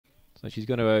So she's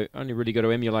going to only really got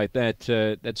to emulate that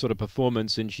sort of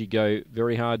performance, and she'd go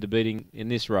very hard to beating in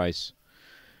this race.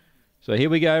 So here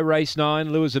we go, race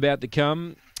 9. Lures about to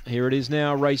come. Here it is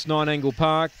now, race 9, Angle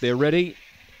Park. They're ready.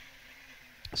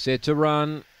 Set to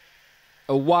run.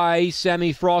 Away,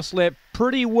 Sammy Frost leapt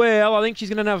pretty well. I think she's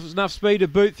going to have enough speed to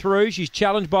boot through. She's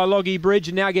challenged by Loggy Bridge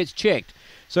and now gets checked.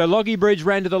 So Loggy Bridge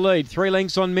ran to the lead. 3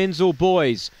 lengths on Menzel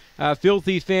Boys.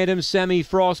 Filthy Phantom, Sammy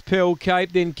Frost, Pearl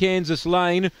Cape, then Kansas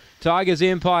Lane. Tiger's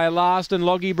Empire last, and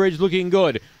Loggy Bridge looking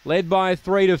good. Led by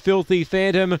 3 to Filthy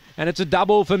Phantom, and it's a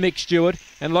double for Mick Stewart.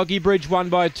 And Loggy Bridge won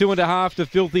by 2.5 to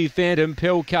Filthy Phantom,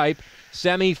 Pearl Cape.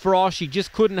 Sammy Frost, she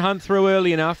just couldn't hunt through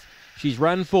early enough. She's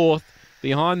run 4th.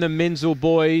 Behind the Menzel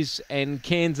Boys and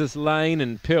Kansas Lane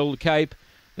and Pearl Cape.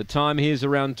 The time here is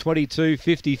around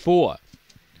 22:54.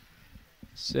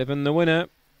 7 the winner,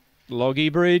 Loggy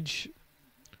Bridge.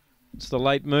 It's the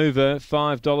late mover,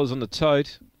 $5 on the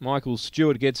tote. Michael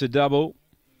Stewart gets a double.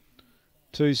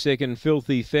 2 second,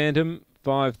 Filthy Phantom.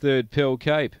 5 third, Pearl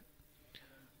Cape.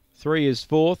 3 is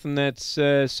 4th, and that's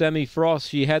Sammy Frost.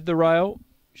 She had the rail.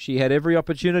 She had every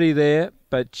opportunity there,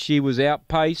 but she was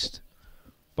outpaced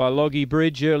by Loggy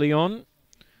Bridge early on.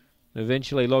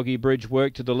 Eventually, Loggy Bridge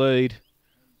worked to the lead,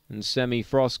 and Sammy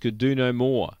Frost could do no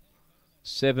more.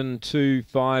 7, 2,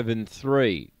 5 and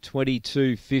 3,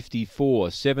 22:54.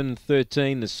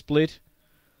 7:13 the split,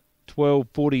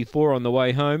 12:44 on the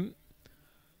way home,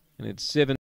 and it's 7.